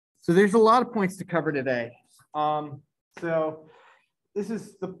So there's a lot of points to cover today. So this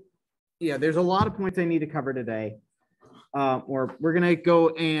is there's a lot of points I need to cover today. Or we're going to go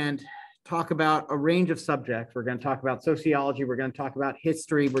and talk about a range of subjects. We're going to talk about sociology. We're going to talk about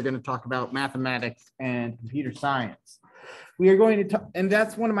history. We're going to talk about mathematics and computer science. We are going to talk, and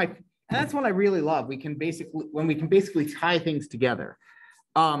that's one I really love. We can basically tie things together.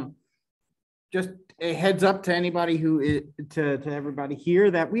 Just a heads up to anybody to everybody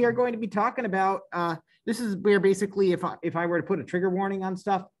here that we are going to be talking about. This is where basically, if I were to put a trigger warning on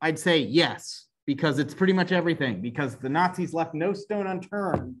stuff, I'd say yes, because it's pretty much everything. Because the Nazis left no stone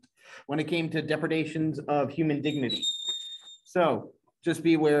unturned when it came to depredations of human dignity. So just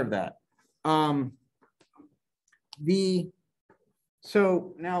be aware of that.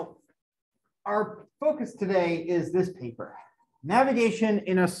 So now our focus today is this paper, Navigation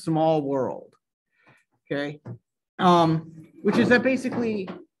in a Small World. Okay, which is that basically,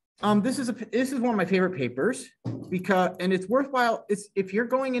 this is one of my favorite papers and it's worthwhile. If you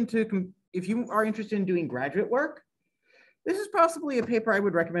are interested in doing graduate work, this is possibly a paper I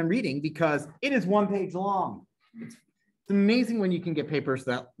would recommend reading because it is 1 page long. It's amazing when you can get papers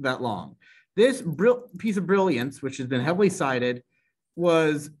that long. This piece of brilliance, which has been heavily cited,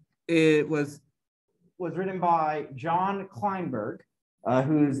 was written by John Kleinberg,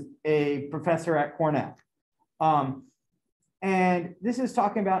 who's a professor at Cornell. And this is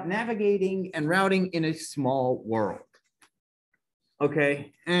talking about navigating and routing in a small world.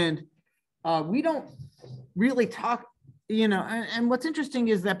 Okay, and we don't really talk, and what's interesting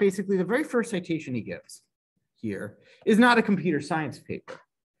is that basically the very first citation he gives here is not a computer science paper.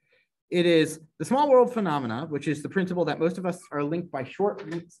 It is the small world phenomena, which is the principle that most of us are linked by short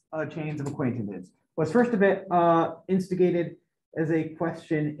chains of acquaintances, was first a bit instigated as a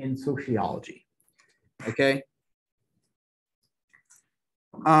question in sociology. Okay.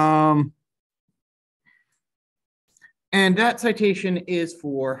 And that citation is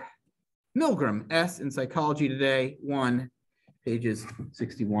for Milgram, S in Psychology Today, 1, pages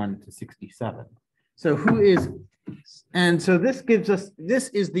 61 to 67. So this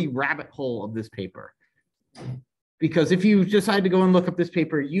is the rabbit hole of this paper. Because if you decide to go and look up this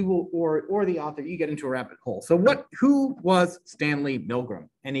paper, you will, or the author, you get into a rabbit hole. So who was Stanley Milgram?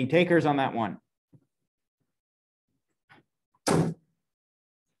 Any takers on that one?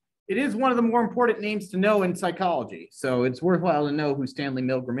 It is one of the more important names to know in psychology. So it's worthwhile to know who Stanley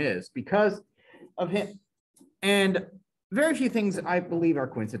Milgram is because of him. And very few things I believe are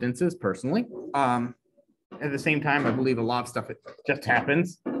coincidences personally. At the same time, I believe a lot of stuff just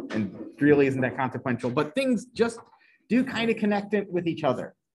happens and really isn't that consequential, but things just do kind of connect it with each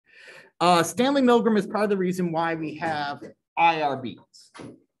other. Stanley Milgram is part of the reason why we have IRBs.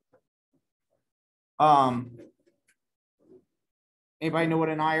 Anybody know what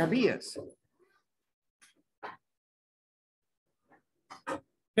an IRB is?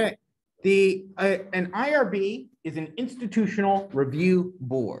 Okay, an IRB is an institutional review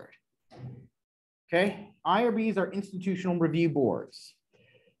board. Okay, IRBs are institutional review boards.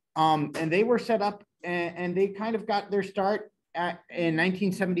 And they were set up and they kind of got their start in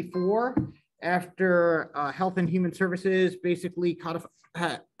 1974 after Health and Human Services basically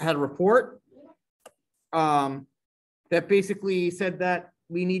had a report that basically said that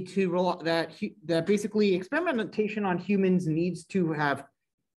we need to that basically experimentation on humans needs to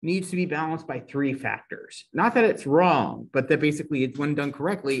be balanced by 3 factors. Not that it's wrong, but that basically when done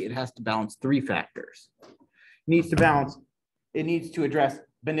correctly, it has to balance 3 factors. It needs to address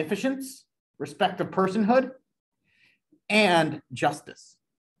beneficence, respect of personhood, and justice.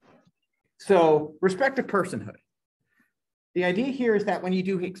 So respect of personhood. The idea here is that when you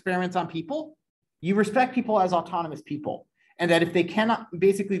do experiments on people, you respect people as autonomous people. And that if they cannot,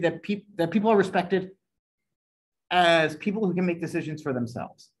 basically that people are respected as people who can make decisions for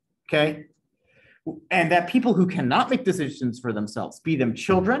themselves, okay? And that people who cannot make decisions for themselves, be them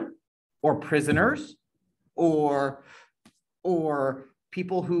children or prisoners or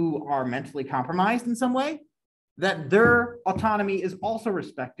people who are mentally compromised in some way, that their autonomy is also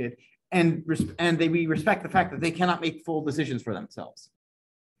respected and we respect the fact that they cannot make full decisions for themselves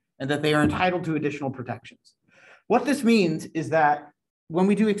and that they are entitled to additional protections. What this means is that when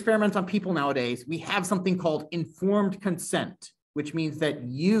we do experiments on people nowadays, we have something called informed consent, which means that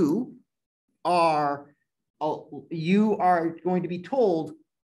you are going to be told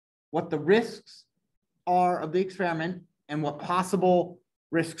what the risks are of the experiment and what possible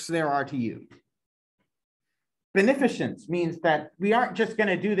risks there are to you. Beneficence means that we aren't just going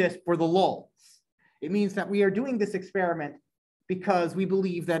to do this for the lulz. It means that we are doing this experiment because we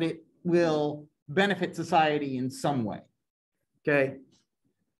believe that it will benefit society in some way. Okay.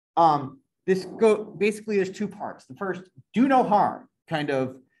 Basically, there's two parts. The first, do no harm, kind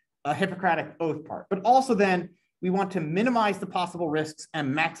of a Hippocratic oath part, but also then we want to minimize the possible risks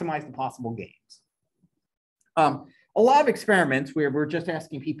and maximize the possible gains. A lot of experiments where we're just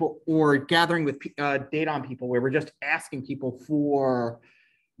asking people or gathering with data on people where we're just asking people for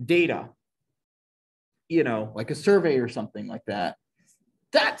data, you know, like a survey or something like that,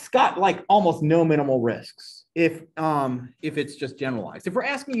 that's got like almost no minimal risks if it's just generalized. If we're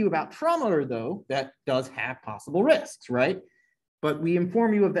asking you about trauma, though, that does have possible risks, right? But we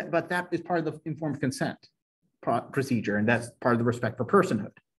inform you of that, but that is part of the informed consent procedure, and that's part of the respect for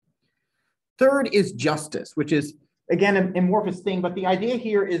personhood. Third is justice, which is, again, an amorphous thing, but the idea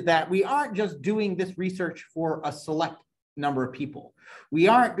here is that we aren't just doing this research for a select number of people. We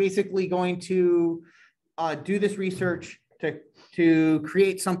aren't basically going to do this research to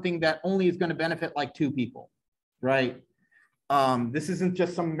create something that only is going to benefit like 2 people, right? This isn't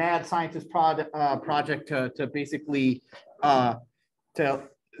just some mad scientist project to basically, mad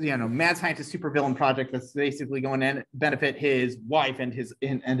scientist supervillain project that's basically going to benefit his wife and his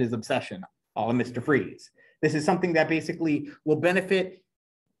obsession, all Mr. Freeze. This is something that basically will benefit,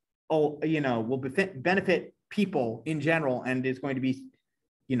 benefit people in general, and is going to be,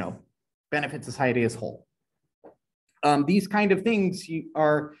 benefit society as a whole. These kind of things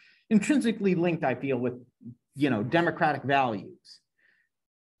are intrinsically linked, I feel, with, democratic values.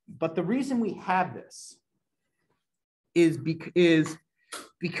 But the reason we have this is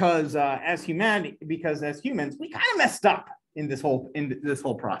because as humans, we kind of messed up in this whole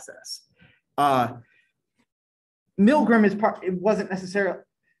process. Milgram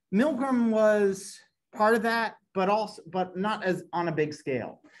was part of that, but not as on a big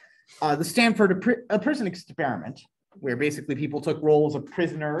scale. The Stanford prison experiment, where basically people took roles of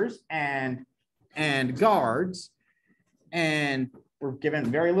prisoners and guards and were given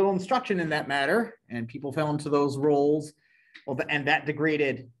very little instruction in that matter, and people fell into those roles, and that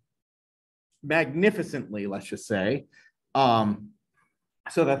degraded magnificently, let's just say, so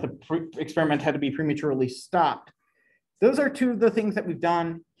that the experiment had to be prematurely stopped. Those are 2 of the things that we've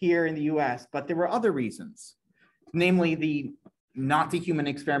done here in the US, but there were other reasons, namely the Nazi human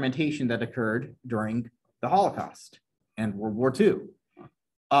experimentation that occurred during the Holocaust and World War II.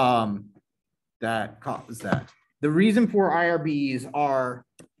 That caused that. The reason for IRBs are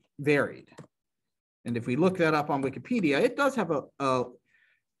varied. And if we look that up on Wikipedia, it does have a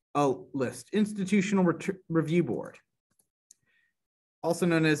list, Institutional Review Board, also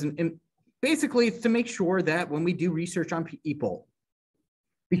known as basically it's to make sure that when we do research on people,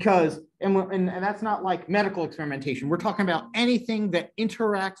 because, and that's not like medical experimentation, we're talking about anything that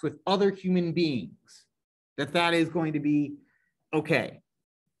interacts with other human beings, that is going to be okay.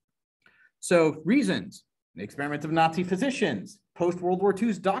 So reasons, the experiments of Nazi physicians, post-World War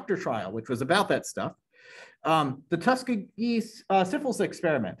II's doctor trial, which was about that stuff. The Tuskegee syphilis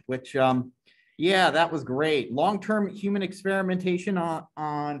experiment, which, yeah, that was great. Long-term human experimentation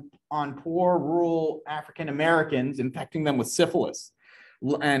on poor rural African Americans, infecting them with syphilis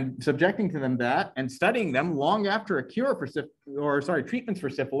and subjecting to them that and studying them long after a cure for treatments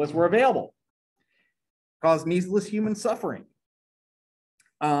for syphilis were available. Caused needless human suffering.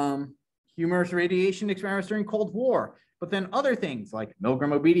 Humorous radiation experiments during Cold War, but then other things like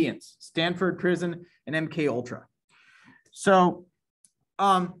Milgram obedience, Stanford prison, and MK Ultra. So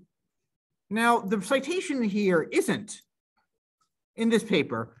now the citation here in this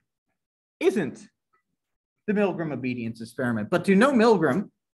paper, isn't the Milgram obedience experiment, but to know Milgram,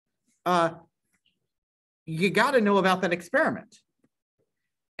 you got to know about that experiment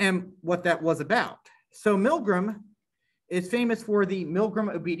and what that was about. So Milgram is famous for the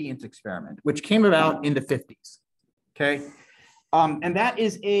Milgram obedience experiment, which came about in the 50s. Okay, and that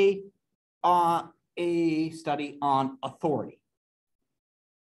is a study on authority.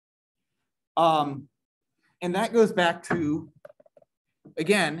 And that goes back to,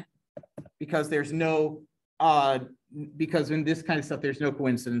 again, because there's no, because in this kind of stuff, there's no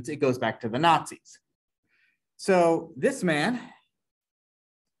coincidence, it goes back to the Nazis. So this man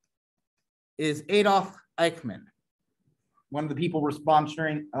is Adolf Eichmann, one of the people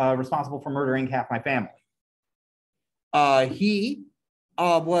responsible for murdering half my family. He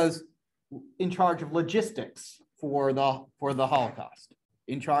was in charge of logistics for the Holocaust,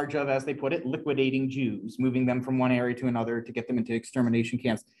 in charge of, as they put it, liquidating Jews, moving them from one area to another to get them into extermination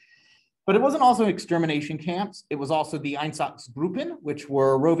camps. But it wasn't also extermination camps. It was also the Einsatzgruppen, which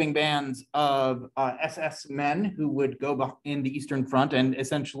were roving bands of SS men who would go in the Eastern Front and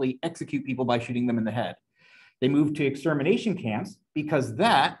essentially execute people by shooting them in the head. They moved to extermination camps because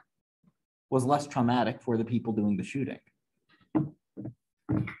that was less traumatic for the people doing the shooting.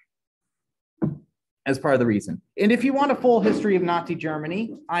 as part of the reason. And if you want a full history of Nazi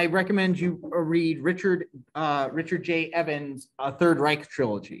Germany, I recommend you read Richard J. Evans' Third Reich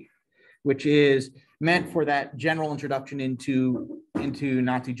trilogy, which is meant for that general introduction into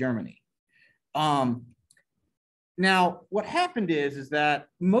Nazi Germany. Now, what happened is that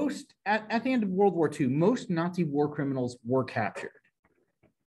most, at the end of World War II, most Nazi war criminals were captured,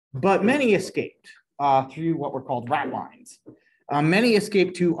 but many escaped through what were called rat lines. Many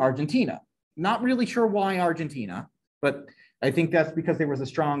escaped to Argentina. Not really sure why Argentina, but I think that's because there was a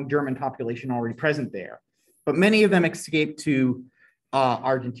strong German population already present there. But many of them escaped to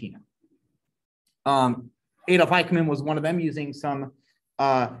Argentina. Adolf Eichmann was one of them, using some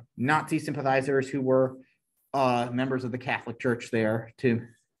Nazi sympathizers who were members of the Catholic Church there to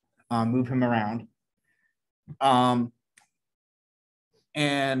move him around.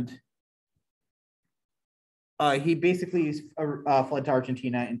 He basically fled to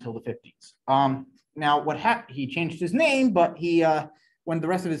Argentina until the 50s. Now, what happened? He changed his name, but he, when the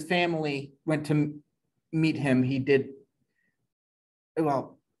rest of his family went to meet him, he did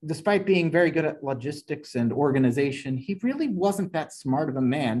well. Despite being very good at logistics and organization, he really wasn't that smart of a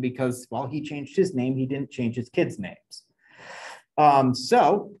man, because while he changed his name, he didn't change his kids' names. What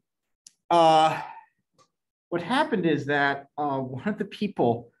happened is that one of the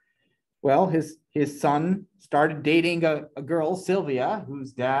people, well, his son started dating a girl, Sylvia,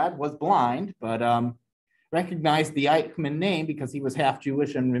 whose dad was blind, but recognized the Eichmann name because he was half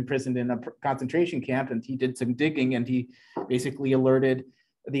Jewish and imprisoned in a concentration camp. And he did some digging, and he basically alerted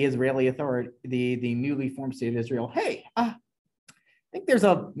the Israeli authority, the newly formed state of Israel, hey, I think there's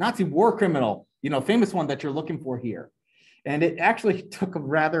a Nazi war criminal, famous one that you're looking for here. And it actually took a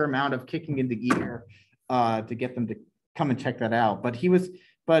rather amount of kicking in the ear to get them to come and check that out.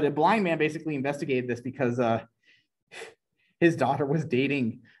 But a blind man basically investigated this because his daughter was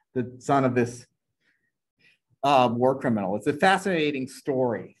dating the son of this war criminal. It's a fascinating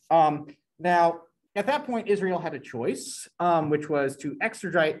story. Now, at that point, Israel had a choice, which was to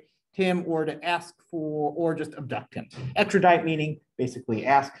extradite him or to ask for, or just abduct him. Extradite meaning basically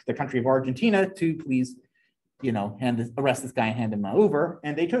ask the country of Argentina to please, arrest this guy and hand him over.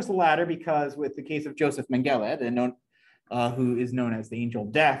 And they chose the latter because with the case of Joseph Mengele, who is known as the Angel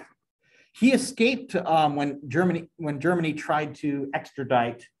of Death, he escaped when Germany tried to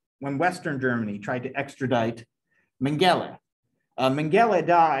extradite, when Western Germany tried to extradite Mengele. Mengele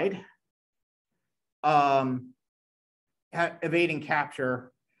died evading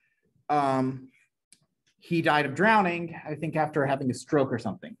capture. He died of drowning, I think, after having a stroke or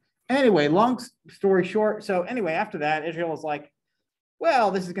something. Anyway, long story short, so anyway, after that, Israel was like,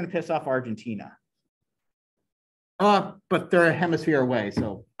 well, this is going to piss off Argentina. But they're a hemisphere away,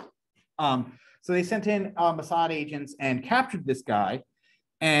 so they sent in Mossad agents and captured this guy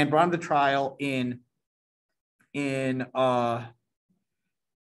and brought him to trial in the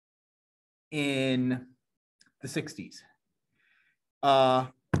 60s.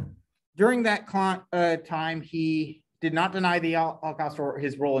 During that time, he did not deny the Holocaust or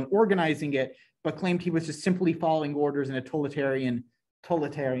his role in organizing it, but claimed he was just simply following orders in a totalitarian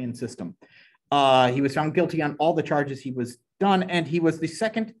system. He was found guilty on all the charges he was done, and he was the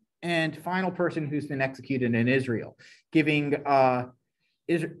second and final person who's been executed in Israel, giving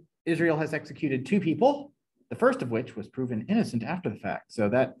Israel has executed 2 people, the first of which was proven innocent after the fact. So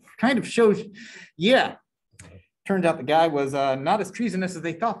that kind of shows, yeah, turns out the guy was not as treasonous as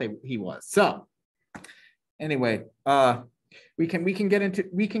they thought he was. So anyway, we can get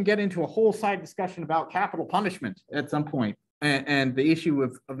into a whole side discussion about capital punishment at some point and the issue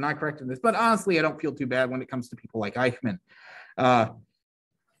of not correcting this. But honestly, I don't feel too bad when it comes to people like Eichmann.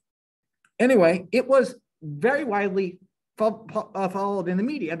 Anyway, it was very widely followed in the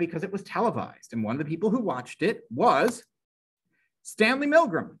media because it was televised. And one of the people who watched it was Stanley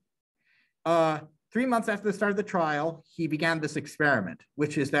Milgram. 3 months after the start of the trial, he began this experiment,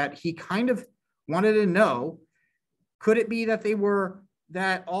 which is that he kind of wanted to know, could it be that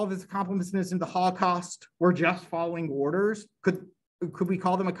that all of his accomplices in the Holocaust were just following orders? Could we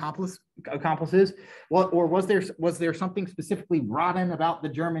call them accomplices? Well, or was there something specifically rotten about the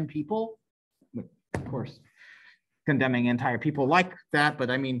German people? Of course, condemning entire people like that,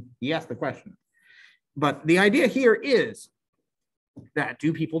 but I mean, he asked the question. But the idea here is that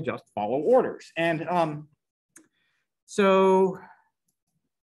do people just follow orders? And so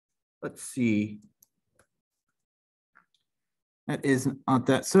let's see. That is not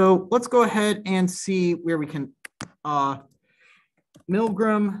that. So let's go ahead and see where we can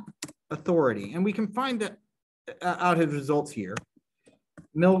Milgram authority, and we can find that out his results here.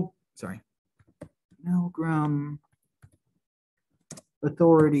 Milgram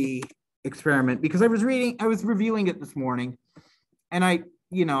authority experiment because I was reviewing it this morning, and I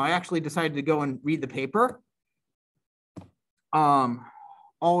actually decided to go and read the paper.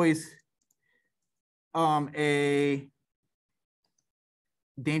 Always a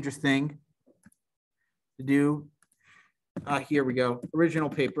dangerous thing to do. Here we go. Original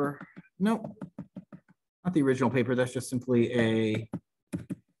paper. No, not the original paper. That's just simply a.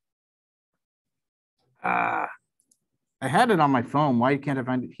 I had it on my phone. Why can't I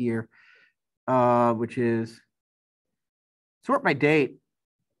find it here? Which is sort by date.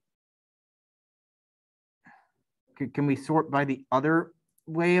 Can we sort by the other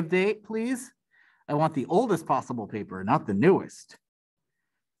way of date, please? I want the oldest possible paper, not the newest.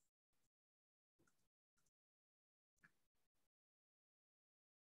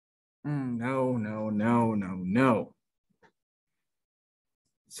 No.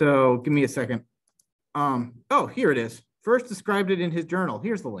 So give me a second. Oh, here it is. First described it in his journal.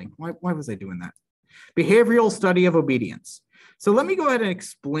 Here's the link. Why was I doing that? Behavioral study of obedience. So let me go ahead and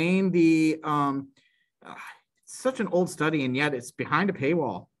explain the, it's such an old study, and yet it's behind a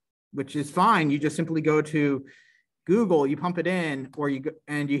paywall, which is fine. You just simply go to Google, you pump it in, or you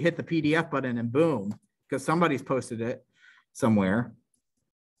hit the PDF button and boom, because somebody's posted it somewhere.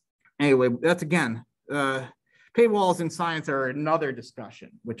 Anyway, that's again, paywalls in science are another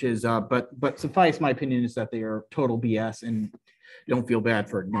discussion, which is, but suffice my opinion is that they are total BS and don't feel bad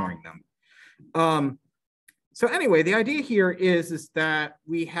for ignoring them. So anyway, the idea here is that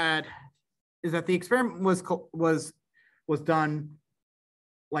the experiment was done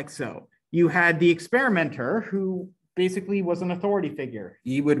like so. You had the experimenter who basically was an authority figure.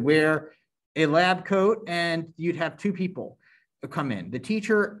 He would wear a lab coat and you'd have two people come in, the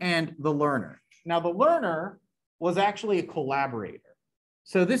teacher and the learner. Now the learner was actually a collaborator.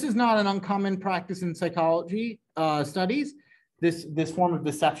 So this is not an uncommon practice in psychology studies, this form of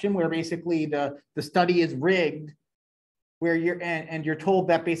deception where basically the study is rigged, where you're told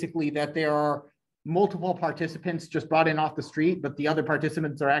that basically that there are multiple participants just brought in off the street, but the other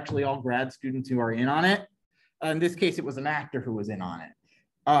participants are actually all grad students who are in on it. In this case, it was an actor who was in on it.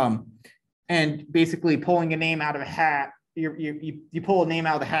 And basically pulling a name out of a hat, you pull a name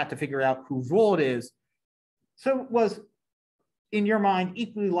out of the hat to figure out whose role it is. So it was, in your mind,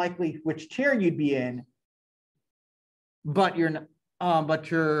 equally likely which chair you'd be in, but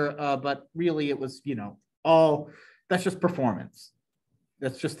really it was, that's just performance.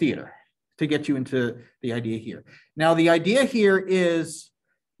 That's just theater to get you into the idea here. Now, the idea here is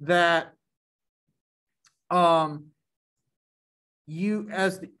that you,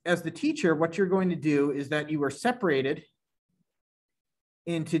 as the teacher, what you're going to do is that you are separated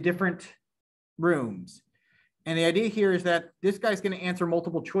into different rooms. And the idea here is that this guy's going to answer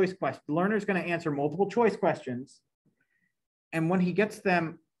multiple choice questions. The learner's going to answer multiple choice questions. And when he gets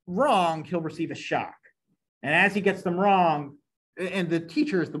them wrong, he'll receive a shock. And as he gets them wrong, and the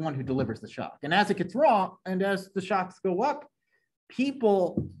teacher is the one who delivers the shock. And as it gets wrong, and as the shocks go up,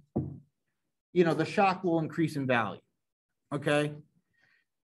 people, the shock will increase in value. Okay.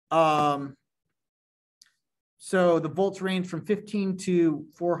 So the volts range from 15 to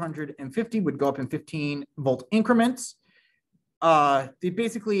 450 would go up in 15 volt increments.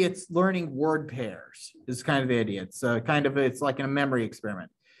 Basically, it's learning word pairs is kind of the idea. It's it's like a memory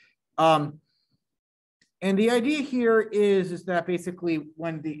experiment. And the idea here is that basically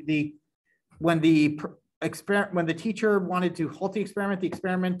when the teacher wanted to halt the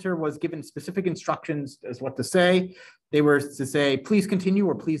experimenter was given specific instructions as what to say. They were to say, please continue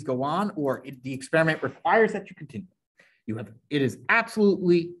or please go on, or the experiment requires that you continue. It is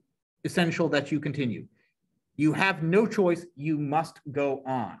absolutely essential that you continue. You have no choice, you must go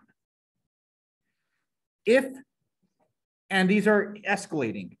on. And these are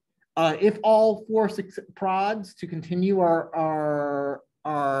escalating. If all 4 prods to continue are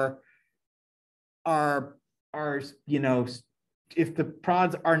if the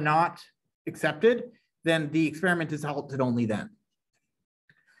prods are not accepted, then the experiment is halted only then.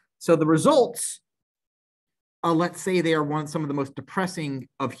 So the results, let's say they are some of the most depressing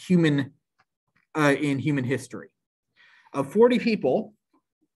of in human history. Of 40 people,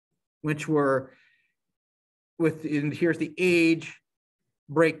 which were and here's the age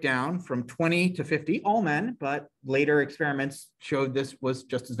breakdown from 20 to 50, all men, but later experiments showed this was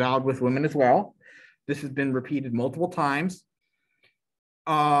just as valid with women as well. This has been repeated multiple times.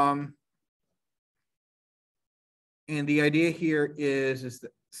 And the idea here is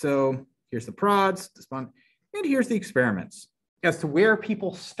that, so here's the prods, and here's the experiments as to where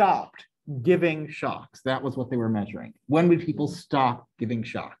people stopped giving shocks. That was what they were measuring. When would people stop giving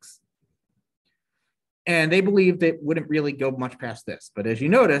shocks? And they believed it wouldn't really go much past this. But as you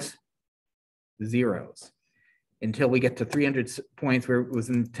notice, zeros until we get to 300 points where it was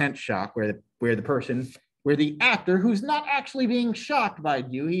intense shock, where the actor, who's not actually being shocked by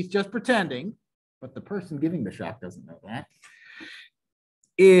you, he's just pretending, but the person giving the shock doesn't know that,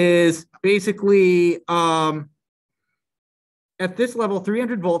 is basically at this level,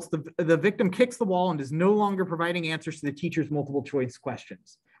 300 volts, the victim kicks the wall and is no longer providing answers to the teacher's multiple choice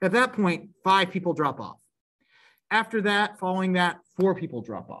questions. At that point, 5 people drop off. After that, following that, 4 people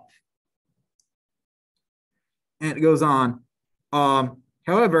drop off. And it goes on.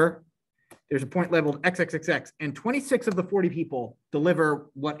 However, there's a point labeled XXXX, and 26 of the 40 people deliver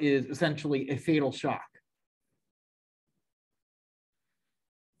what is essentially a fatal shock.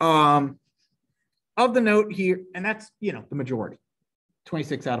 Of the note here, and that's, the majority,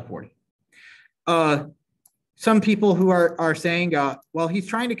 26 out of 40. Some people who are saying, well, he's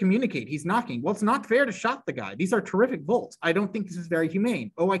trying to communicate, he's knocking. Well, it's not fair to shock the guy. These are terrific volts. I don't think this is very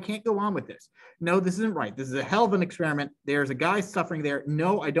humane. Oh, I can't go on with this. No, this isn't right. This is a hell of an experiment. There's a guy suffering there.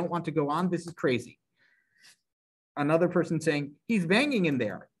 No, I don't want to go on. This is crazy. Another person saying, he's banging in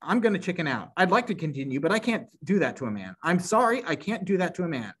there. I'm going to chicken out. I'd like to continue, but I can't do that to a man. I'm sorry, I can't do that to a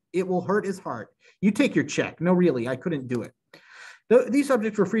man. It will hurt his heart. You take your check. No, really, I couldn't do it. These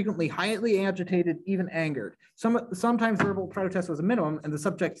subjects were frequently highly agitated, even angered. Sometimes verbal protest was a minimum, and the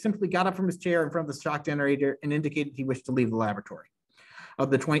subject simply got up from his chair in front of the shock generator and indicated he wished to leave the laboratory. Of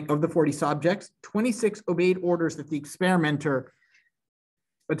the 40 subjects, 26 obeyed orders that the experimenter,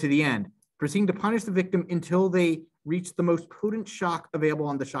 but to the end, proceeding to punish the victim until they reached the most potent shock available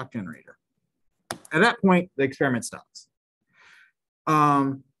on the shock generator. At that point, the experiment stops.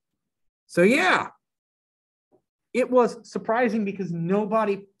 So yeah, it was surprising because none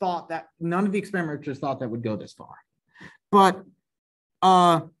of the experimenters thought that would go this far. But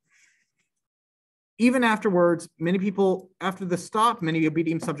even afterwards, after the stop, many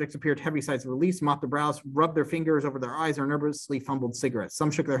obedient subjects appeared heavy sighs of release, mopped their brows, rubbed their fingers over their eyes, or nervously fumbled cigarettes.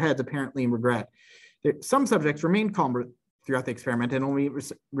 Some shook their heads, apparently in regret. Some subjects remained calm throughout the experiment and only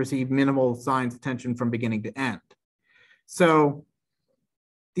received minimal signs of tension from beginning to end. So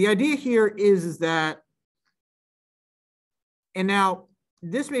the idea here is that, and now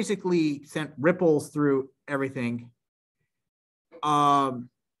this basically sent ripples through everything.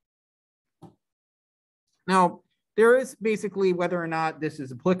 Now, there is basically whether or not this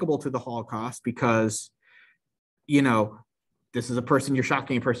is applicable to the Holocaust, because, this is a person you're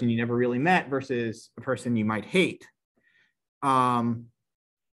shocking, a person you never really met versus a person you might hate. And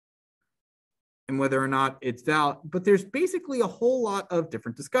whether or not it's valid, but there's basically a whole lot of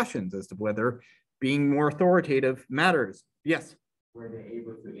different discussions as to whether being more authoritative matters. Yes? Were they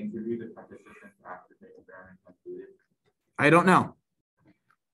able to interview the participants after the experiment concluded? I don't know.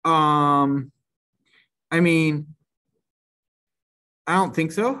 I mean, I don't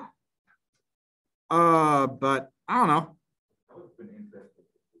think so. But I don't know. That would have been interesting.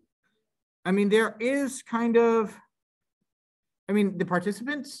 I mean, there is kind of, the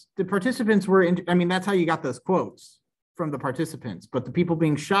participants were, that's how you got those quotes from the participants, but the people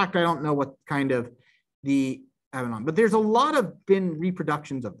being shocked, I don't know what kind of but there's a lot of been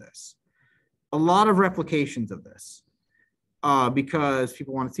reproductions of this, a lot of replications of this, because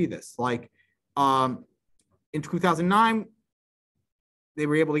people want to see this. Like in 2009, they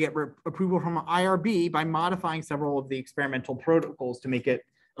were able to get approval from IRB by modifying several of the experimental protocols to make it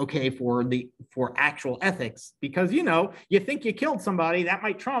okay for actual ethics, because you think you killed somebody, that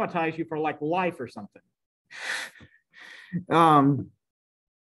might traumatize you for like life or something.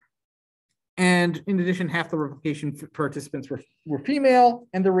 And in addition, half the replication participants were female,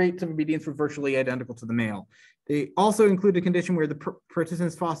 and the rates of obedience were virtually identical to the male. They also include a condition where the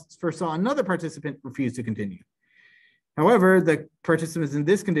participants first saw another participant refuse to continue. However, the participants in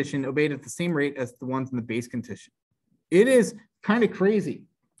this condition obeyed at the same rate as the ones in the base condition. It is kind of crazy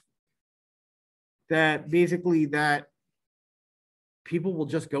that basically that people will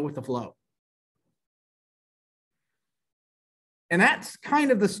just go with the flow. And that's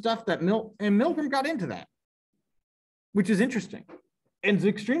kind of the stuff that Milgram got into that, which is interesting. And it's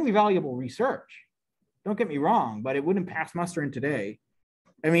extremely valuable research. Don't get me wrong, but it wouldn't pass muster in today.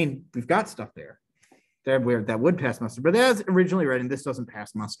 We've got stuff there that would pass muster, but as originally written, this doesn't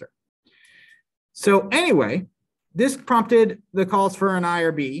pass muster. So anyway, this prompted the calls for an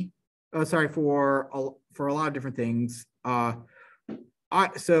IRB, for a lot of different things.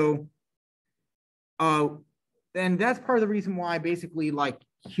 And that's part of the reason why basically like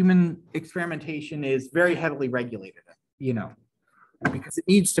human experimentation is very heavily regulated, because it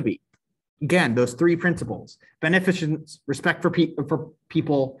needs to be. Again, those 3 principles: beneficence, respect for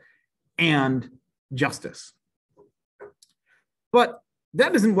people, and justice. But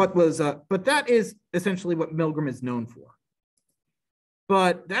that isn't what was, but that is essentially what Milgram is known for.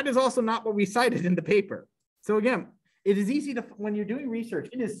 But that is also not what we cited in the paper. So again, it is easy to, when you're doing research,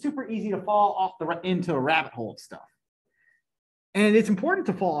 it is super easy to fall off into a rabbit hole of stuff. And it's important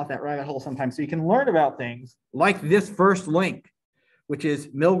to fall off that rabbit hole sometimes so you can learn about things like this first link, which is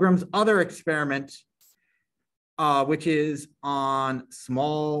Milgram's other experiment, which is on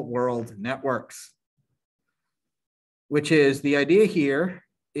small world networks, which is the idea here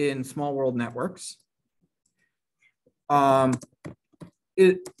in small world networks.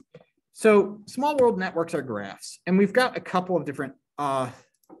 So small world networks are graphs, and we've got a couple of different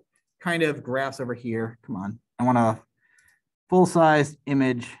kind of graphs over here. Come on, I want a full-size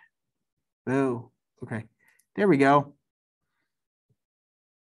image. Oh, okay, there we go.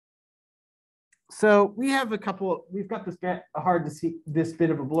 So we have a couple, we've got this hard to see, this bit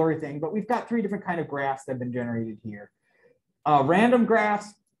of a blurry thing, but we've got 3 different kind of graphs that have been generated here. Random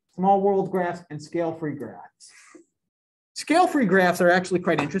graphs, small world graphs, and scale-free graphs. Scale-free graphs are actually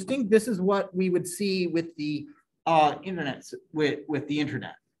quite interesting. This is what we would see with the internet, with the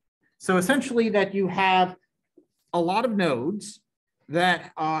internet. So essentially that you have a lot of nodes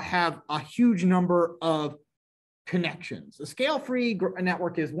that have a huge number of connections. A scale-free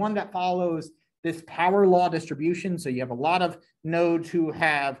network is one that follows this power law distribution. So you have a lot of nodes who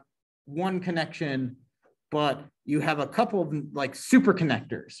have one connection, but you have a couple of like super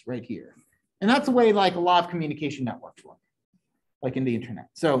connectors right here. And that's the way like a lot of communication networks work, like in the internet.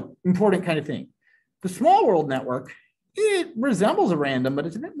 So important kind of thing. The small world network, it resembles a random, but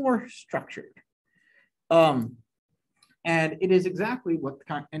it's a bit more structured. And it is exactly what the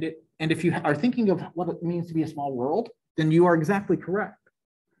kind, and if you are thinking of what it means to be a small world, then you are exactly correct.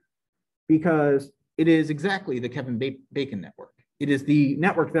 Because it is exactly the Kevin Bacon network. It is the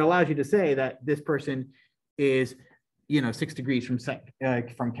network that allows you to say that this person is, 6 degrees from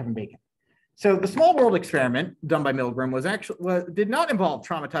Kevin Bacon. So the small world experiment done by Milgram did not involve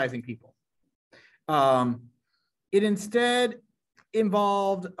traumatizing people. It instead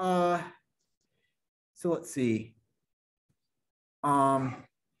involved, so let's see. Small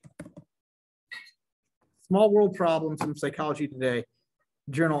world problems in psychology today,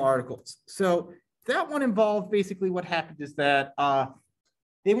 journal articles. So that one involved basically what happened is that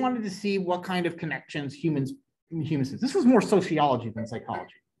they wanted to see what kind of connections humans. This was more sociology than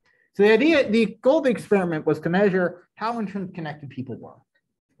psychology. So the goal of the experiment was to measure how interconnected people were.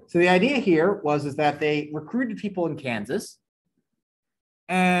 So the idea here is that they recruited people in Kansas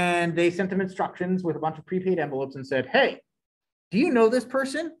and they sent them instructions with a bunch of prepaid envelopes and said, hey, do you know this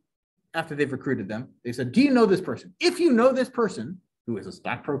person? After they've recruited them, they said, do you know this person? If you know this person, who is a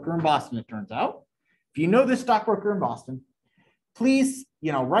stockbroker in Boston, it turns out, if you know this stockbroker in Boston, please,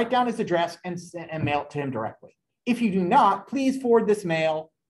 write down his address and mail it to him directly. If you do not, please forward this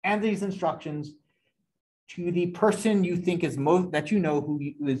mail and these instructions to the person you think is who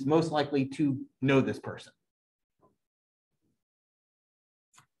is most likely to know this person.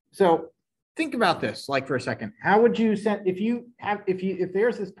 So think about this, like for a second. How would you send if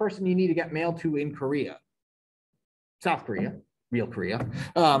there's this person you need to get mail to in Korea, South Korea, real Korea?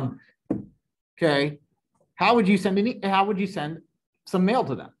 Okay, how would you send some mail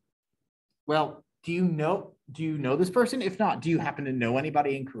to them? Well, do you know this person? If not, do you happen to know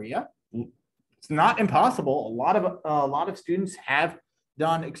anybody in Korea? It's not impossible. A lot of students have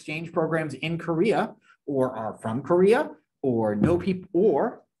done exchange programs in Korea, or are from Korea, or know people,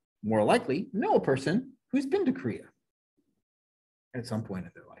 or more likely know a person who's been to Korea at some point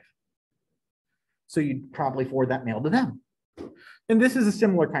in their life. So you'd probably forward that mail to them. And this is a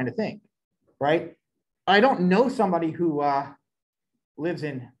similar kind of thing, right? I don't know somebody who lives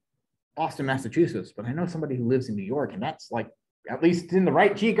in Boston, Massachusetts, but I know somebody who lives in New York, and that's like at least in the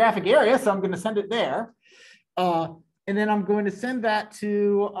right geographic area. So I'm going to send it there. And then I'm going to send that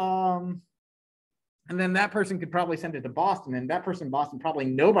to, and then that person could probably send it to Boston, and that person in Boston probably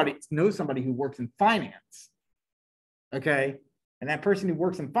knows somebody who works in finance. Okay. And that person who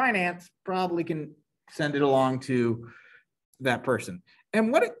works in finance probably can send it along to that person.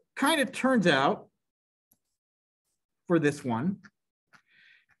 And what it kind of turns out for this one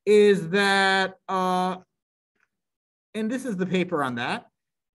is that, and this is the paper on that,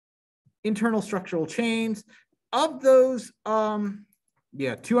 internal structural chains. Of those,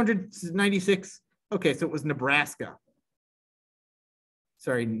 296, okay, so it was Nebraska.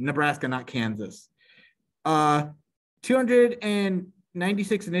 Sorry, Nebraska, not Kansas.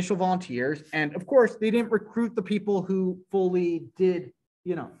 296 initial volunteers. And of course, they didn't recruit the people who fully did,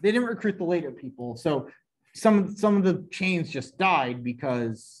 they didn't recruit the later people. So some of the chains just died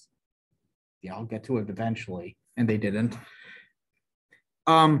because, I'll get to it eventually, and they didn't.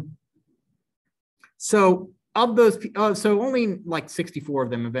 So of those, so only like 64 of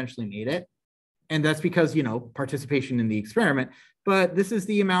them eventually made it. And that's because, you know, participation in the experiment. But this is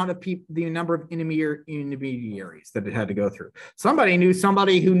the amount of people, the number of intermediaries that it had to go through. Somebody knew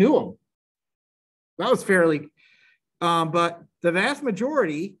somebody who knew them. That was fairly, but the vast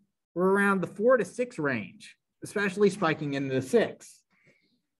majority were around the 4 to 6 range, especially spiking into the 6.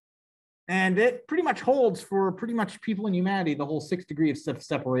 And it pretty much holds for pretty much people in humanity, the whole 6 degrees of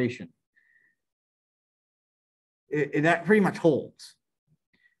separation. That pretty much holds.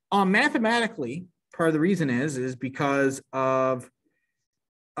 Mathematically, part of the reason is because of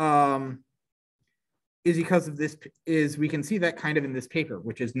this, is we can see that kind of in this paper,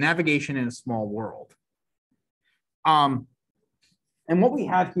 which is Navigation in a Small World. And what we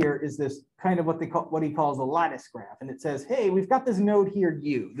have here is this kind of what he calls a lattice graph. And it says, hey, we've got this node here,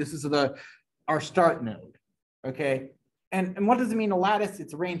 U. This is our start node, okay? And what does it mean, a lattice?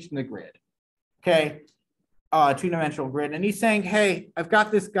 It's arranged in the grid, okay? Two-dimensional grid. And he's saying, hey, I've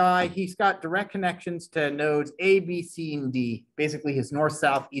got this guy. He's got direct connections to nodes A, B, C, and D, basically his north,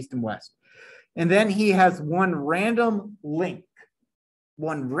 south, east, and west. And then he has one random link,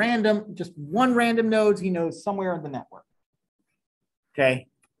 just one random node he knows somewhere in the network. Okay,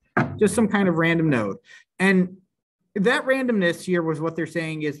 just some kind of random node. And that randomness here was what they're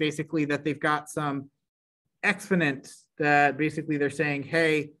saying is basically that they've got some exponents that basically they're saying,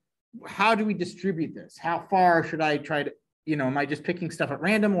 hey, how do we distribute this? How far should I try to, you know, am I just picking stuff at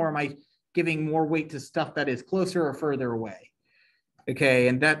random, or am I giving more weight to stuff that is closer or further away? Okay,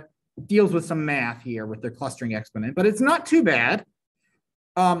 and that deals with some math here with their clustering exponent, but it's not too bad.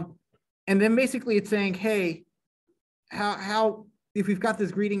 And then basically it's saying, hey, how if we've got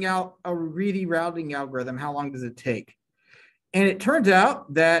this greedy routing algorithm, how long does it take? And it turns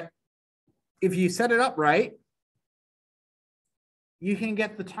out that if you set it up right, you can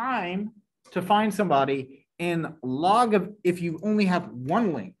get the time to find somebody in log of, if you only have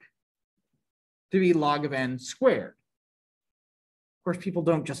one link, to be log of n squared. Of course, people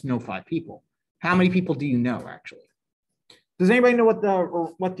don't just know 5 people. How many people do you know, actually? Does anybody know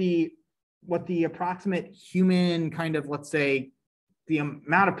what the approximate human kind of, let's say, the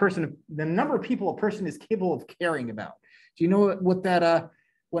number of people a person is capable of caring about? Do you know what that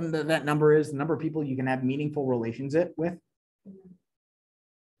that number is? The number of people you can have meaningful relations with?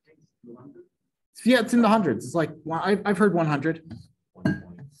 Yeah, it's in the hundreds. It's like, well, I've heard 100.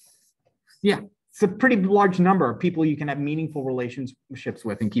 Yeah, it's a pretty large number of people you can have meaningful relationships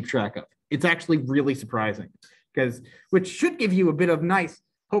with and keep track of. It's actually really surprising, which should give you a bit of nice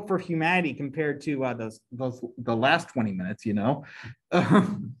hope for humanity compared to the last 20 minutes, you know.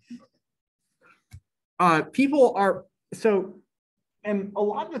 People are so, and a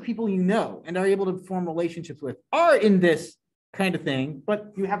lot of the people you know and are able to form relationships with are in this kind of thing,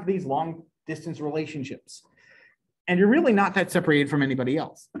 but you have these long distance relationships and you're really not that separated from anybody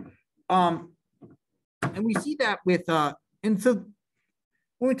else. And we see that with, and so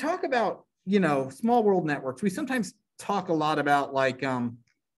when we talk about, you know, small world networks, we sometimes talk a lot about like,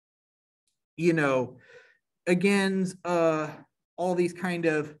 you know, again, all these kind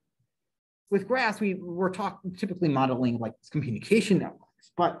of, with graphs, we're typically modeling like communication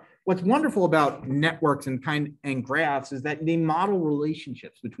networks, but what's wonderful about networks and graphs is that they model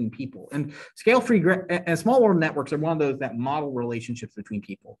relationships between people, and scale-free and small world networks are one of those that model relationships between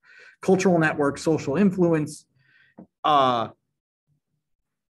people. Cultural networks, social influence,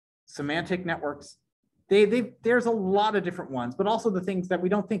 semantic networks. There's a lot of different ones, but also the things that we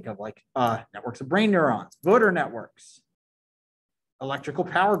don't think of, like networks of brain neurons, voter networks, electrical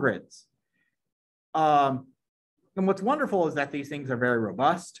power grids. And what's wonderful is that these things are very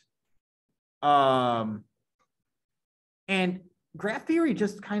robust. And graph theory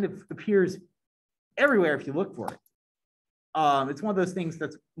just kind of appears everywhere if you look for it. It's one of those things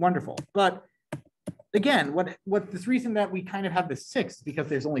that's wonderful. But again, what this reason that we kind of have this 6 is because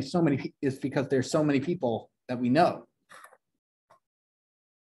there's only so many, is because there's so many people that we know.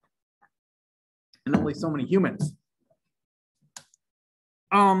 And only so many humans.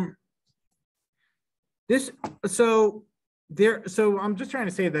 So I'm just trying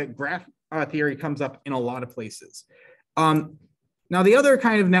to say that graph theory comes up in a lot of places. Now the other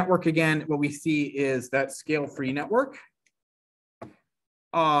kind of network, again, what we see is that scale-free network.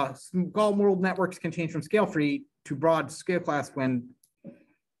 Small world networks can change from scale-free to broad scale class when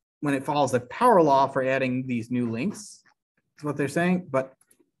it follows a power law for adding these new links. That's what they're saying. But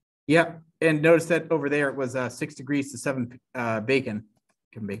yeah, and notice that over there it was 6 degrees to 7 Bacon.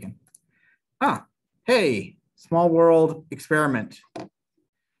 Kevin Bacon. Hey, small world experiment.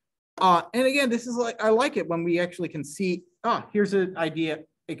 And again, this is like, I like it when we actually can see, here's an idea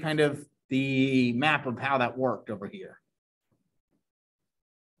a kind of the map of how that worked over here.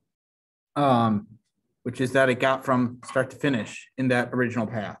 Which is that it got from start to finish in that original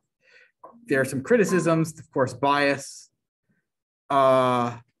path. There are some criticisms, of course, bias.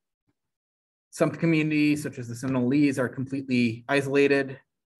 Some communities, such as the Seminolese, are completely isolated.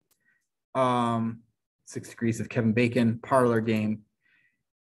 6 Degrees of Kevin Bacon, parlor game.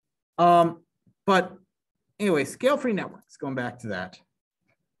 But anyway, scale-free networks, going back to that.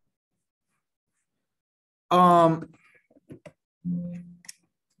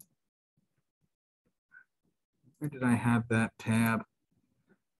 Where did I have that tab?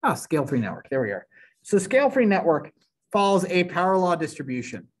 Ah, scale-free network, there we are. So scale-free network follows a power law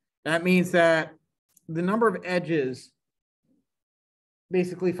distribution. That means that the number of edges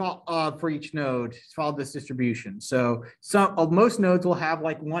basically for each node follow this distribution. So most nodes will have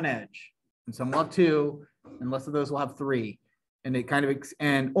like 1 edge, and some will have 2, and less of those will have 3. And it kind of,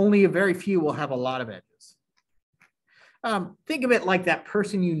 and only a very few will have a lot of edges. Think of it like that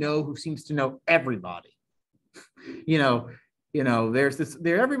person you know who seems to know everybody.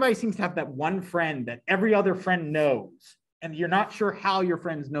 Everybody seems to have that one friend that every other friend knows, and you're not sure how your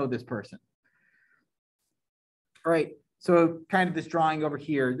friends know this person. All right, so kind of this drawing over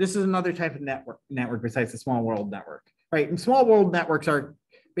here, this is another type of network besides the small world network, right? And small world networks are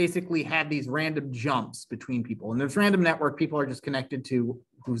basically have these random jumps between people. And this random network, people are just connected to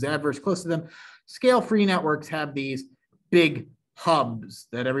who's ever close to them. Scale-free networks have these big hubs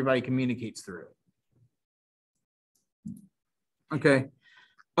that everybody communicates through. Okay.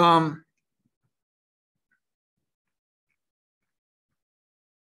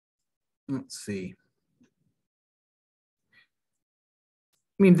 Let's see.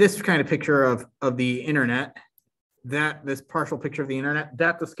 I mean, this kind of picture of the internet, this partial picture of the internet,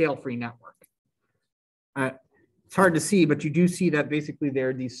 that's a scale-free network. It's hard to see, but you do see that basically there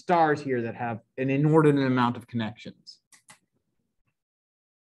are these stars here that have an inordinate amount of connections.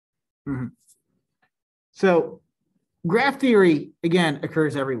 So graph theory, again,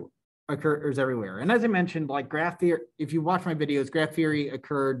 occurs everywhere. And as I mentioned, like graph theory, if you watch my videos, graph theory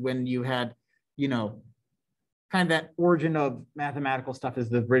occurred when you had, kind of that origin of mathematical stuff is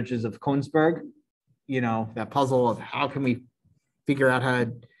the bridges of Königsberg, that puzzle of how can we figure out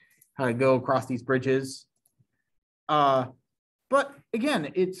how to go across these bridges. But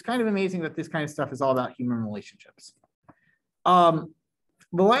again, it's kind of amazing that this kind of stuff is all about human relationships. The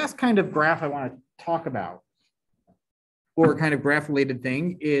last kind of graph I want to talk about, or kind of graph related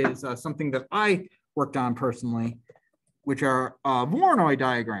thing, is something that I worked on personally, which are Voronoi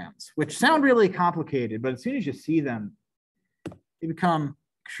diagrams, which sound really complicated, but as soon as you see them, they become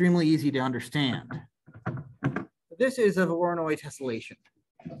extremely easy to understand. This is a Voronoi tessellation.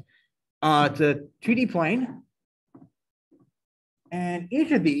 It's a 2D plane, and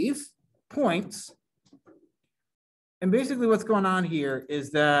each of these points, and basically what's going on here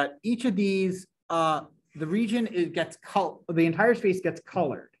is that each of these, the region the entire space gets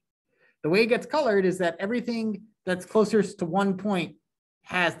colored. The way it gets colored is that everything that's closest to one point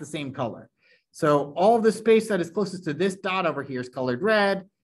has the same color. So all of the space that is closest to this dot over here is colored red.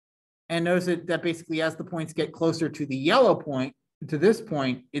 And notice that basically as the points get closer to the yellow point, to this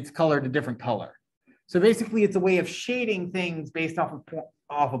point, it's colored a different color. So basically it's a way of shading things based off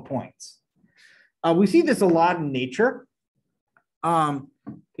of points. We see this a lot in nature. The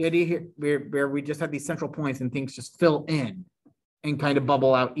idea here where we just have these central points and things just fill in and kind of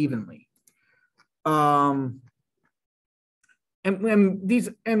bubble out evenly. And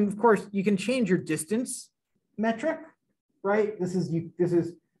of course you can change your distance metric, right? This is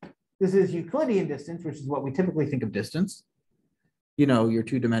Euclidean distance, which is what we typically think of distance. Your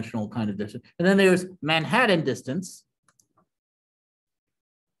two-dimensional kind of distance. And then there's Manhattan distance,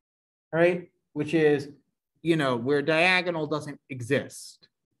 right? Which is, where diagonal doesn't exist,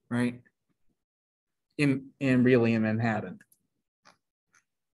 right? In Manhattan.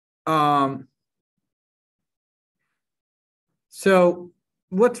 So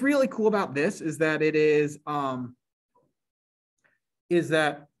what's really cool about this is that it is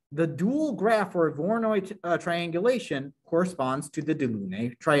that the dual graph or Voronoi triangulation corresponds to the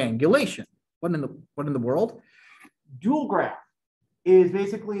Delaunay triangulation. What in the world? Dual graph is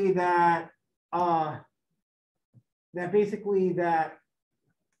basically that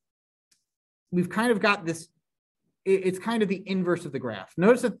we've kind of got this. It's kind of the inverse of the graph.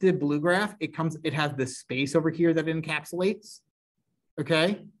 Notice that the blue graph, it has this space over here that it encapsulates.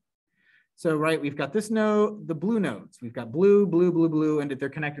 Okay. So, right, we've got this node, the blue nodes. We've got blue, blue, blue, blue, and they're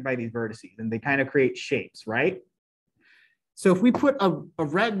connected by these vertices, and they kind of create shapes, right? So if we put a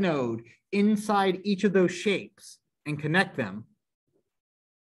red node inside each of those shapes and connect them,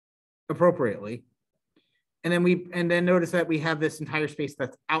 appropriately. And then notice that we have this entire space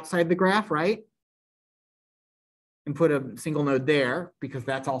that's outside the graph, right? And put a single node there because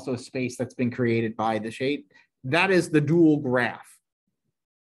that's also a space that's been created by the shade. That is the dual graph.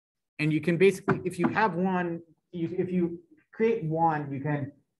 And you can basically, if you have one, if you create one, you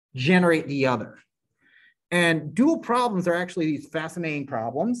can generate the other. And dual problems are actually these fascinating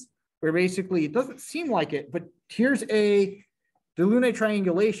problems where basically it doesn't seem like it, but here's the Delaunay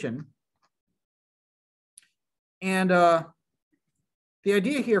triangulation. And the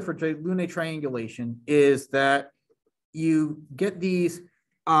idea here for Delaunay triangulation is that you get these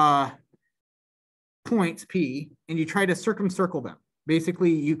points P and you try to circumcircle them.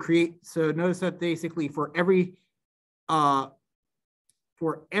 Basically, you create, so notice that basically for every 3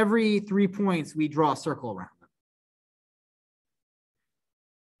 points, we draw a circle around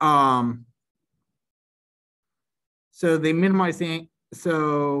them. So they minimize the,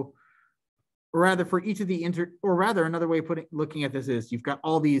 so rather for each of the another way of looking at this is you've got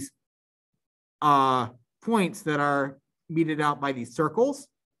all these points that are meted out by these circles,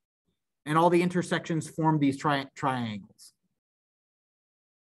 and all the intersections form these triangles.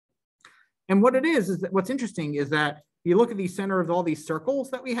 And what it is that what's interesting is that you look at the center of all these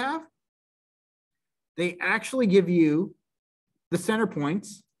circles that we have, they actually give you the center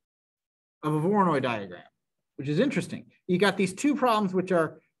points of a Voronoi diagram, which is interesting. You got these two problems which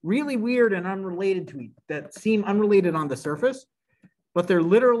are really weird and unrelated to each, that seem unrelated on the surface, but they're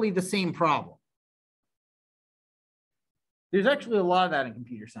literally the same problem. There's actually a lot of that in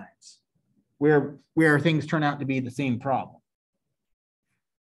computer science, where things turn out to be the same problem,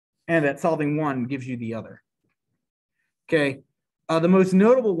 and that solving one gives you the other. Okay, the most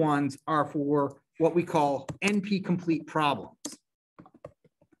notable ones are for what we call NP-complete problems.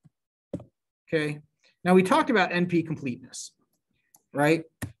 Okay, now we talked about NP completeness, right?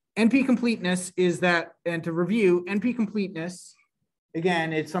 NP completeness is that, and to review, NP completeness,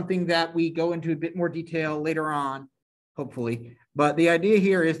 again, it's something that we go into a bit more detail later on, hopefully. But the idea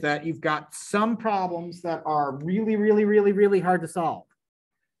here is that you've got some problems that are really, really, really, really hard to solve,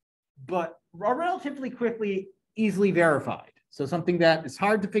 but are relatively quickly, easily verified. So something that is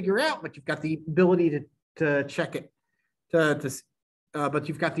hard to figure out, but you've got the ability to check it, but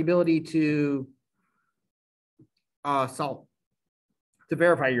you've got the ability to solve, to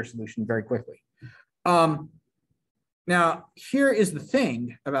verify your solution very quickly. Now, here is the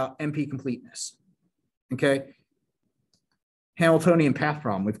thing about NP completeness, okay? Hamiltonian path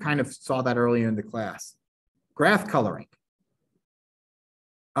problem. We've kind of saw that earlier in the class. Graph coloring.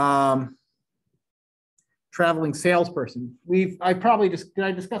 Traveling salesperson. Did I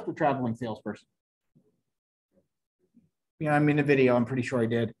discuss the traveling salesperson? Yeah, I'm in a video, I'm pretty sure I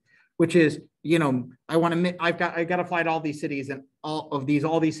did, which is, you know, I got to fly to all these cities, and all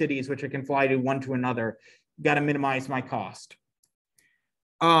these cities, which I can fly to one to another, got to minimize my cost.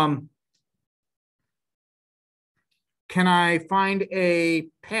 Can I find a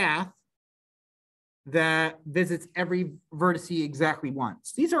path that visits every vertex exactly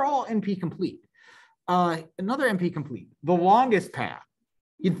once? These are all NP complete. Another NP complete, the longest path.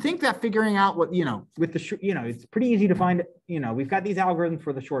 You'd think that figuring out what, with the, it's pretty easy to find, we've got these algorithms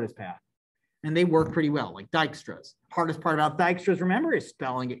for the shortest path, and they work pretty well, like Dijkstra's. Hardest part about Dijkstra's, remember, is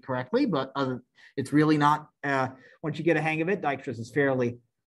spelling it correctly, but it's really not, once you get a hang of it, Dijkstra's is fairly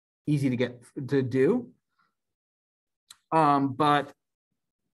easy to do. But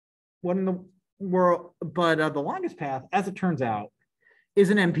what in the world, the longest path, as it turns out, is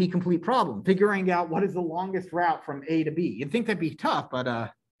an NP complete problem, figuring out what is the longest route from A to B. You'd think that'd be tough,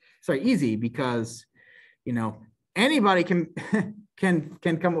 but sorry, easy, because anybody can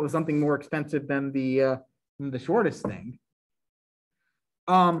come up with something more expensive than the shortest thing.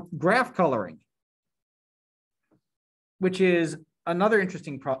 Graph coloring, which is another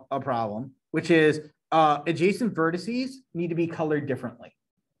interesting problem, which is adjacent vertices need to be colored differently.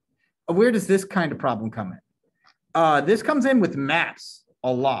 Where does this kind of problem come in? This comes in with maps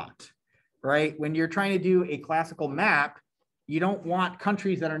a lot, right? When you're trying to do a classical map, you don't want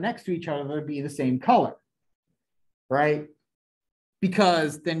countries that are next to each other to be the same color, right?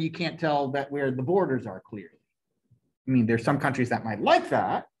 Because then you can't tell that where the borders are clearly. I mean, there's some countries that might like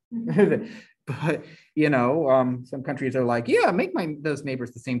that, but some countries are like, yeah, make those neighbors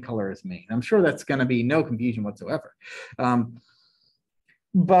the same color as me. I'm sure that's going to be no confusion whatsoever.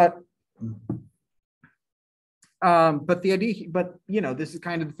 But the idea, this is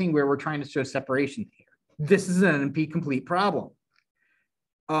kind of the thing where we're trying to show separation here. This is an NP complete problem.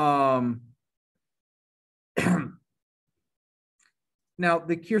 Now,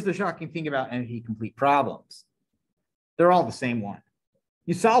 here's the shocking thing about NP complete problems. They're all the same one.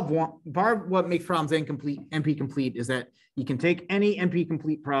 you solve one. Part of what makes problems NP complete is that you can take any NP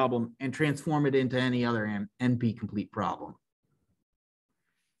complete problem and transform it into any other NP complete problem.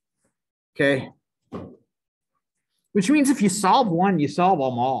 Okay. Which means if you solve one, you solve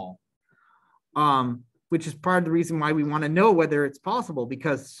them all. Which is part of the reason why we want to know whether it's possible,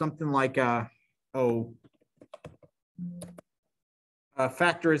 because something like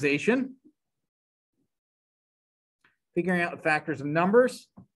factorization, figuring out the factors of numbers,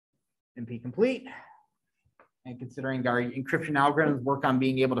 NP complete, and considering our encryption algorithms work on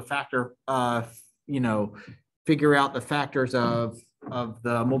being able to factor, figure out the factors of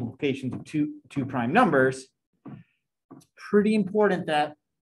the multiplications of two prime numbers. It's pretty important that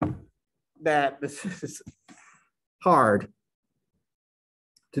this is hard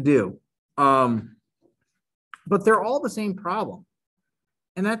to do. But they're all the same problem.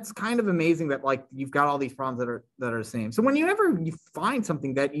 And that's kind of amazing that like you've got all these problems that are the same. So whenever you find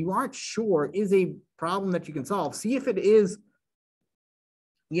something that you aren't sure is a problem that you can solve, see if it is,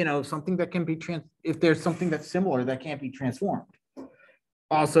 something that can be if there's something that's similar that can't be transformed.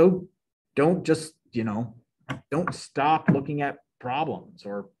 Also, don't just, don't stop looking at problems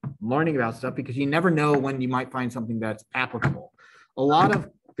or learning about stuff, because you never know when you might find something that's applicable.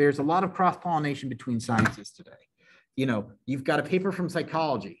 There's a lot of cross-pollination between sciences today. You've got a paper from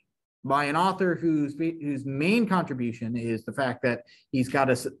psychology by an author whose main contribution is the fact that he's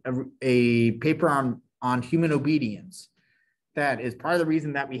got a paper on human obedience. That is part of the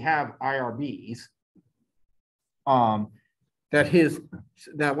reason that we have IRBs.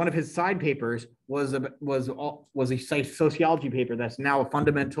 That one of his side papers was a sociology paper that's now a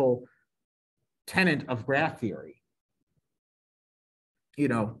fundamental tenet of graph theory.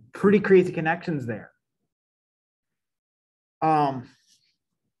 Pretty crazy connections there.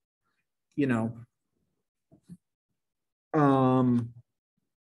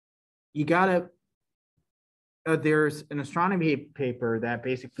 You gotta, there's an astronomy paper that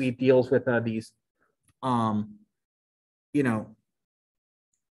basically deals with these, when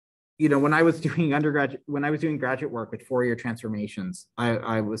I was doing graduate work with Fourier transformations,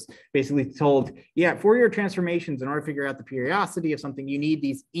 I was basically told, Fourier transformations, in order to figure out the periodicity of something, you need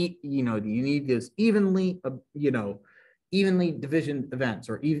these, you need this evenly division events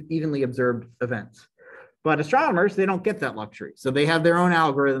or evenly observed events. But astronomers, they don't get that luxury. So they have their own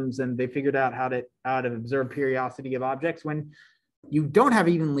algorithms, and they figured out how to observe periodicity of objects when you don't have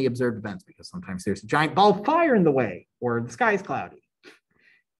evenly observed events, because sometimes there's a giant ball of fire in the way or the sky is cloudy.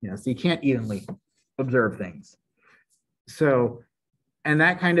 So you can't evenly observe things. So, and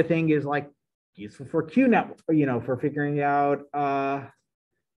that kind of thing is like useful for QNet, for figuring out,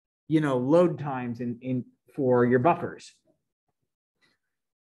 load times for your buffers.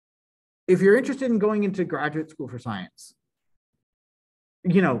 If you're interested in going into graduate school for science,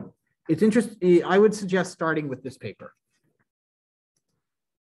 it's interesting. I would suggest starting with this paper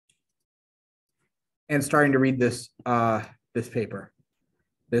and starting to read this paper,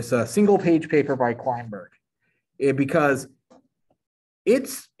 this single page paper by Kleinberg, because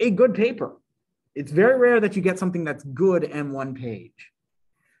it's a good paper. It's very rare that you get something that's good and one page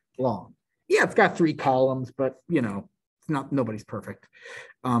long. Yeah, it's got 3 columns, but it's not, nobody's perfect.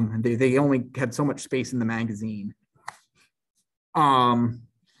 They only had so much space in the magazine. So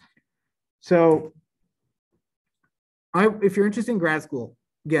if you're interested in grad school,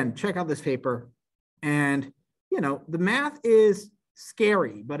 again, check out this paper. And, the math is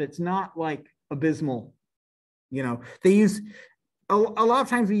scary, but it's not like abysmal. They use, a lot of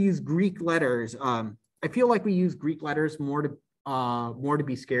times we use Greek letters. I feel like we use Greek letters more to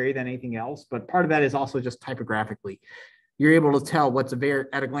be scary than anything else. But part of that is also just typographically. You're able to tell what's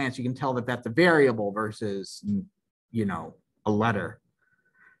at a glance, you can tell that that's a variable versus, a letter.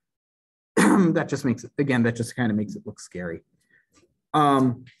 That just makes it, again, that just kind of makes it look scary.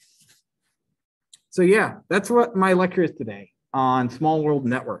 So yeah, that's what my lecture is today on small world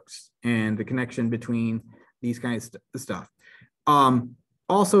networks and the connection between these kinds of stuff.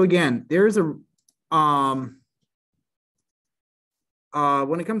 Also, again, there's a,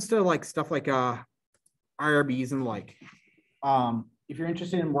 when it comes to like stuff like IRBs and like, if you're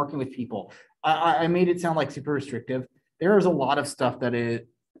interested in working with people, I made it sound like super restrictive. There is a lot of stuff a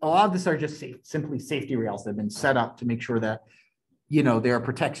lot of this are just simply safety rails that have been set up to make sure that, there are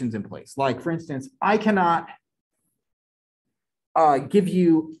protections in place. Like, for instance, I cannot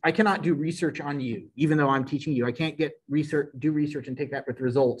I cannot do research on you, even though I'm teaching you. I can't do research and take that with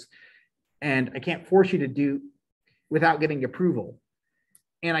results. And I can't force you to do without getting approval.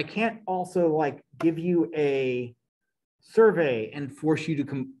 And I can't also like give you a survey and force you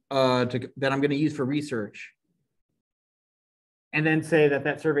to that I'm going to use for research and then say that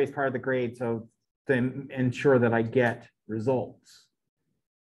that survey is part of the grade, so then ensure that I get results.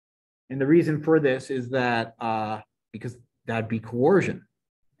 And the reason for this is that because that'd be coercion,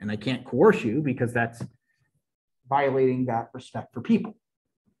 and I can't coerce you because that's violating that respect for people.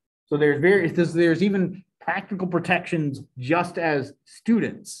 So there's even practical protections just as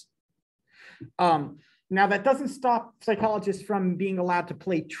students. Now that doesn't stop psychologists from being allowed to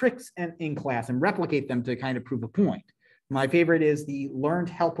play tricks in class and replicate them to kind of prove a point. My favorite is the learned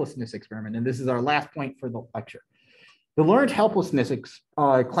helplessness experiment, and this is our last point for the lecture. The learned helplessness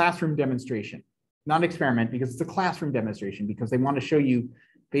classroom demonstration, not experiment, because it's a classroom demonstration, because they want to show you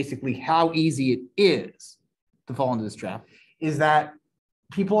basically how easy it is to fall into this trap, is that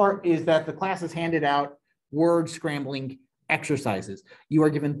the class has handed out word scrambling exercises. You are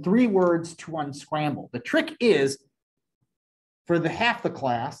given 3 words to unscramble. The trick is, for the half the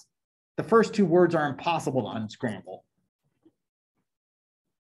class, the first 2 words are impossible to unscramble.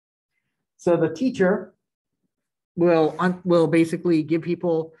 So the teacher will basically give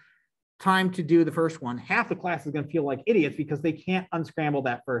people time to do the first one. Half the class is going to feel like idiots because they can't unscramble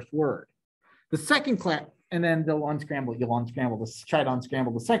that first word. The second class, and then you'll try to unscramble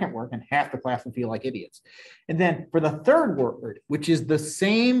the second word, and half the class will feel like idiots. And then for the third word, which is the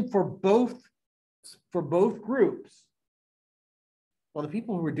same for both groups, well, the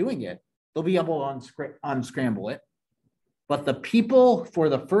people who are doing it, they'll be able to unscramble it. But the people for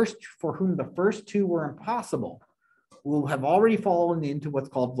whom the first 2 were impossible will have already fallen into what's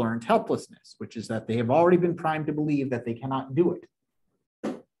called learned helplessness, which is that they have already been primed to believe that they cannot do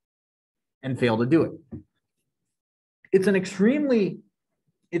it and fail to do it. It's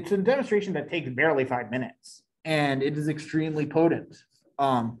a demonstration that takes barely 5 minutes, and it is extremely potent.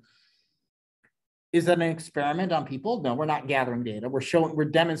 Is that an experiment on people? No, we're not gathering data. We're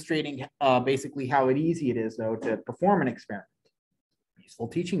demonstrating basically how easy it is, though, to perform an experiment. Useful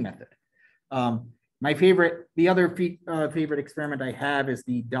teaching method. The other favorite experiment I have is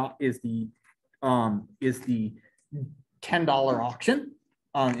the $10 auction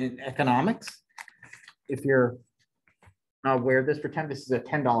in economics. If you're aware of this, pretend this is a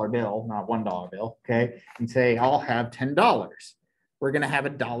 $10 bill, not $1 bill, okay? And say, I'll have $10. We're going to have a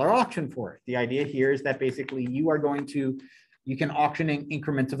 $1 auction for it. The idea here is that basically you can auction in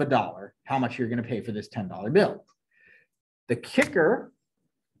increments of $1, how much you're going to pay for this $10 bill. The kicker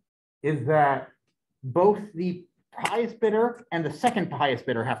is that both the highest bidder and the second highest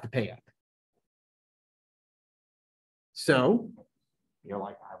bidder have to pay up. So you're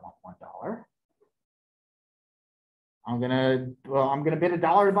like, I want $1. I'm gonna bid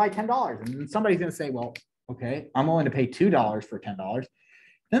 $1 to buy $10, and then somebody's gonna say, well, okay, I'm willing to pay $2 for $10.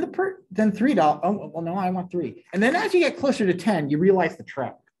 Then $3. Oh, well, no, I want 3. And then as you get closer to 10, you realize the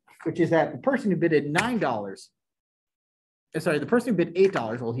trap, which is that the person who bid $9, the person who bid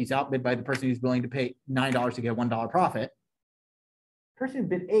 $8, well, he's outbid by the person who's willing to pay $9 to get $1 profit. The person who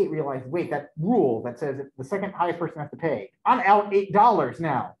bid 8 realized, wait, that rule that says the second highest person has to pay, I'm out $8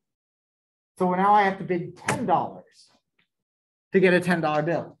 now. So now I have to bid $10 to get a $10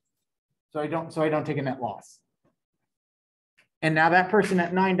 bill. So I don't take a net loss. And now that person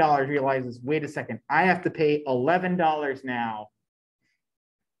at $9 realizes, wait a second, I have to pay $11 now.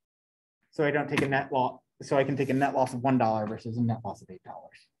 So I don't take a net loss. So I can take a net loss of $1 versus a net loss of $8.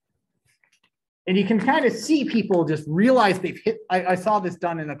 And you can kind of see people just realize they've hit. I saw this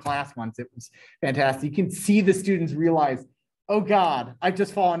done in a class once. It was fantastic. You can see the students realize, oh God, I've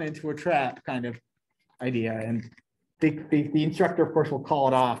just fallen into a trap kind of idea. And the instructor, of course, will call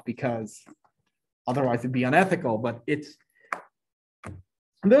it off because otherwise it'd be unethical. But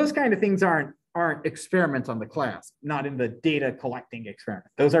those kind of things aren't experiments on the class, not in the data collecting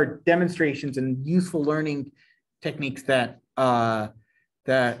experiment. Those are demonstrations and useful learning techniques that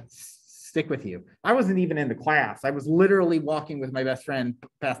stick with you. I wasn't even in the class. I was literally walking with my best friend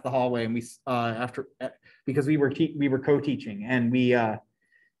past the hallway, and because we were co-teaching, and we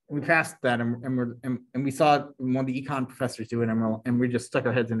passed that, and we saw one of the econ professors do it, and we just stuck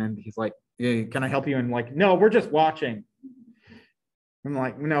our heads in, and he's like, yeah, "Can I help you?" And like, "No, we're just watching." I'm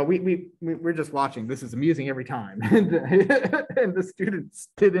like, "No, we're just watching. This is amusing every time." And the students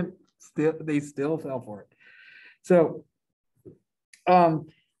still fell for it. So,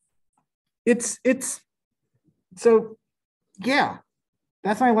 so yeah,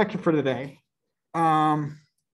 that's my lecture for today.